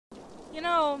You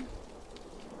know,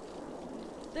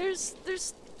 there's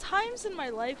times in my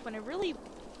life when I really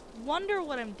wonder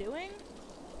what I'm doing.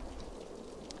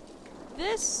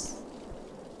 This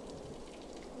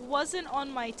wasn't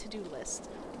on my to-do list,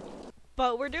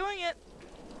 but we're doing it.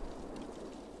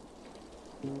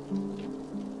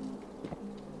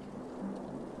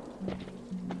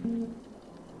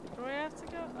 Where do I have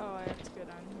to go? Oh, I have to go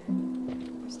down here.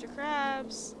 Mr.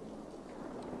 Krabs.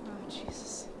 Oh,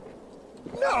 Jesus.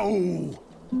 No!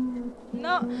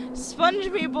 No, Sponge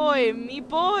me boy.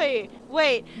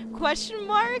 Wait, question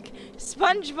mark?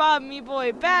 SpongeBob me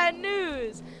boy, bad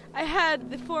news. I had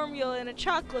the formula in a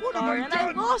chocolate bar and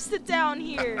I lost it down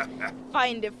here.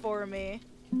 Find it for me.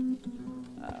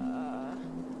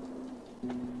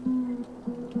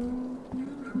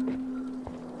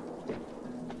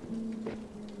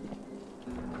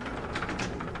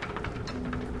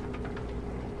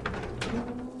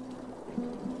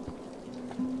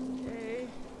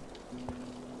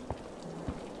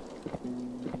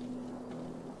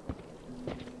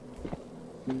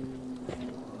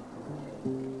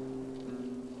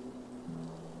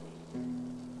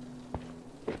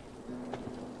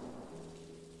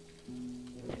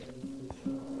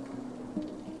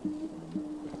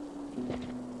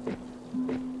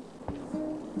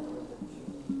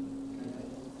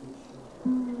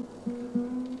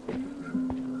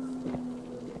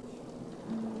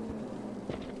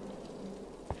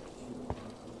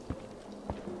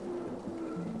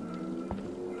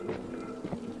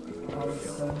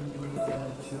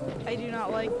 I do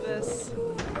not like this.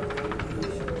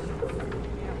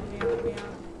 Let me out.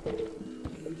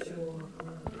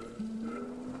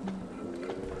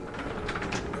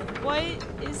 What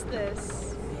is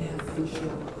this?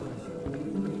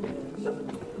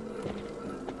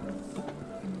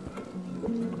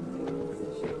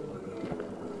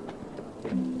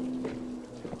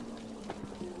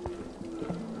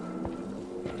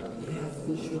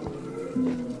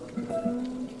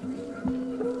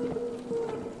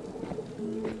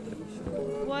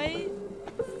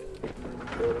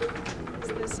 Is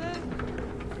this it?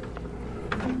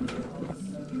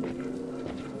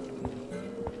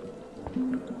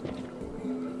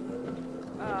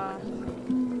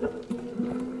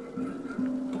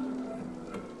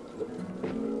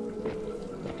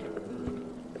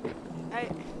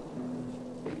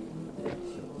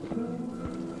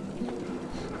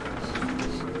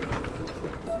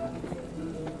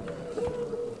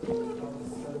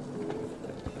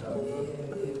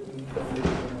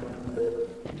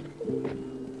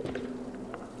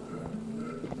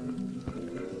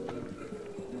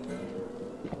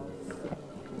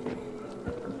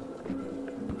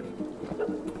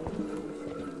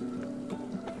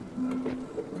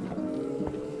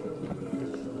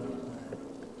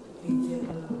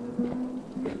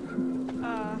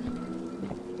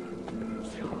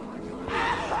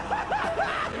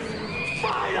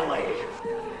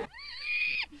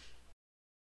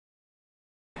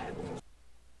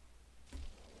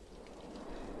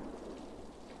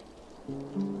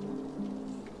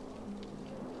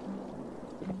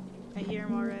 I hear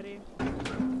him already.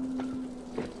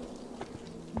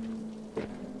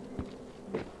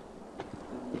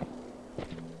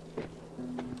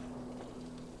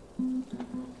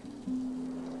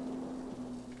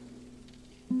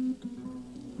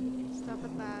 Stop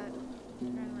at that.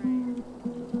 Turn right.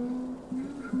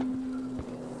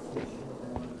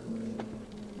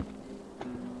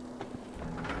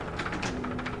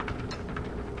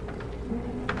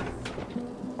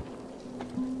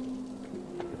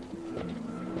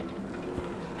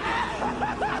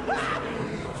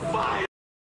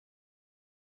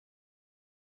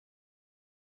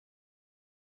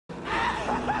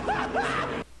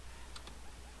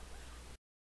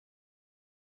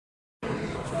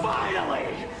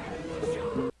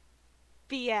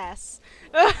 BS.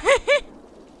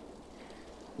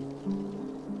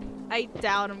 I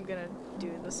doubt I'm gonna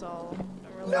do this all. I'm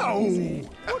really lazy.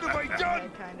 What have I done? My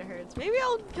head kinda hurts. Maybe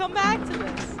I'll come back to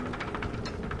this.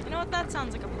 You know what? That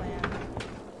sounds like a plan.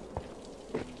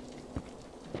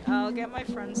 I'll get my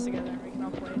friends together and we can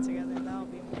all play together. That'll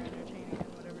be more entertaining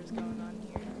than whatever's going on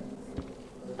here.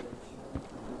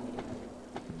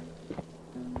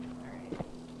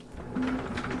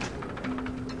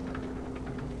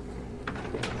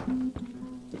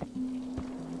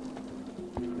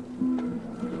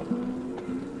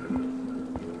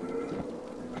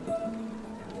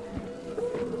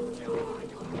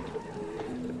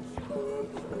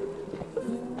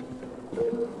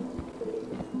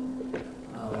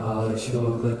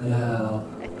 Chocolate now.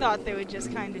 I thought they would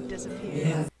just kind of disappear.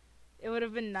 Yeah. It would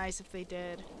have been nice if they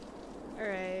did.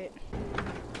 Alright.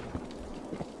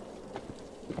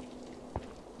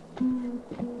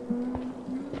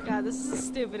 God, this is the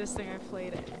stupidest thing I've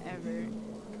played ever.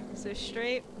 So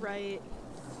straight, right,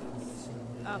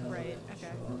 up, right.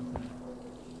 Okay.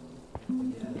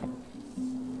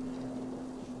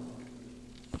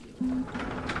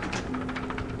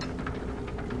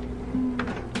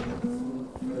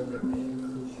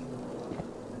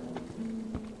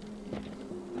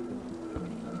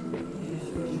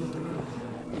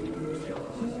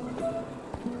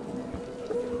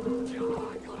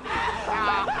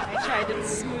 I tried to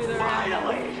smooth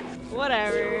around.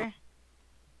 Whatever.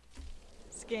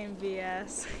 This game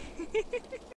BS.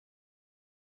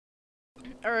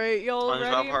 Alright, y'all ready?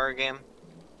 SpongeBob horror game?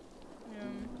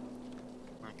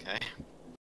 Okay.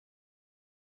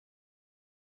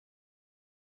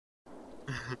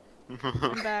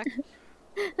 I'm back.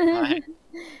 Hi.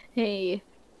 Hey,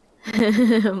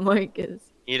 Marcus.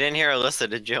 You didn't hear Alyssa,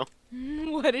 did you?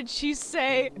 What did she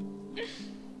say?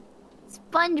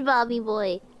 SpongeBobby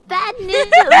boy. Bad news!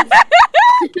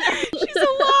 She's a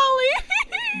lolly!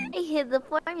 I hid the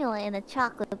formula in a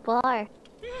chocolate bar.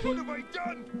 What have I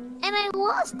done? And I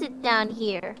lost it down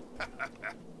here.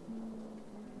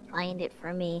 Find it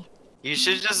for me. You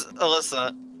should just,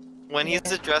 Alyssa, when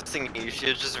he's addressing you, you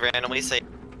should just randomly say.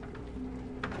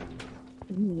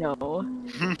 No.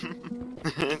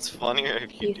 It's funnier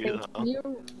if you do that.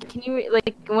 Can you,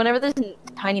 like, whenever there's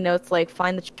tiny notes like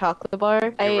find the chocolate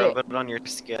bar, You rub it on your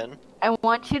skin. I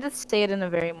want you to say it in a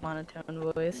very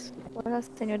monotone voice. Hola,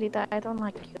 señorita, I don't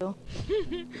like you.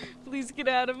 Please get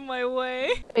out of my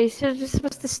way. Are you just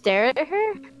supposed to stare at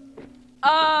her?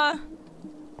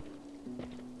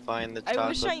 Find the chocolate bar. I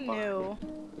wish I knew.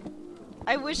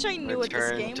 I wish I knew what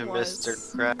this game to was.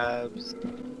 Mr. Krabs.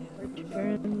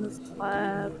 Return the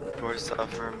slab. Or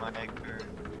suffer my curse.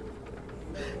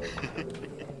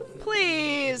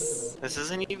 Please. This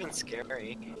isn't even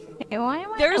scary. Hey, why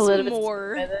am I There's a little bit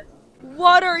more. scared by this?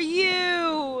 What are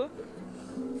you?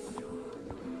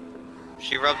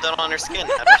 She rubbed it on her skin.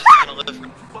 How is she gonna live?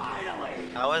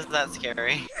 How is that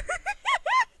scary?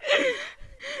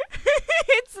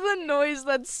 It's the noise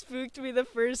that spooked me the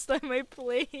first time I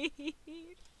played.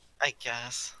 I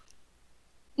guess.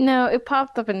 No, it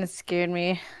popped up and it scared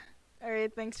me.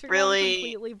 Alright, thanks for Really? going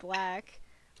completely black.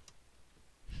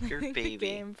 Your I think baby. the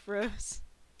game froze.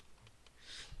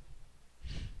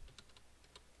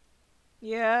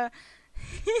 Yeah.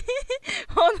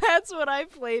 Well, that's what I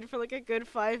played for like a good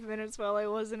 5 minutes while I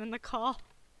wasn't in the call.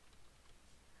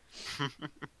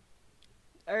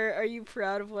 Are you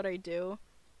proud of what I do?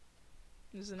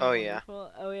 Isn't it Oh, yeah.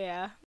 wonderful? Oh yeah.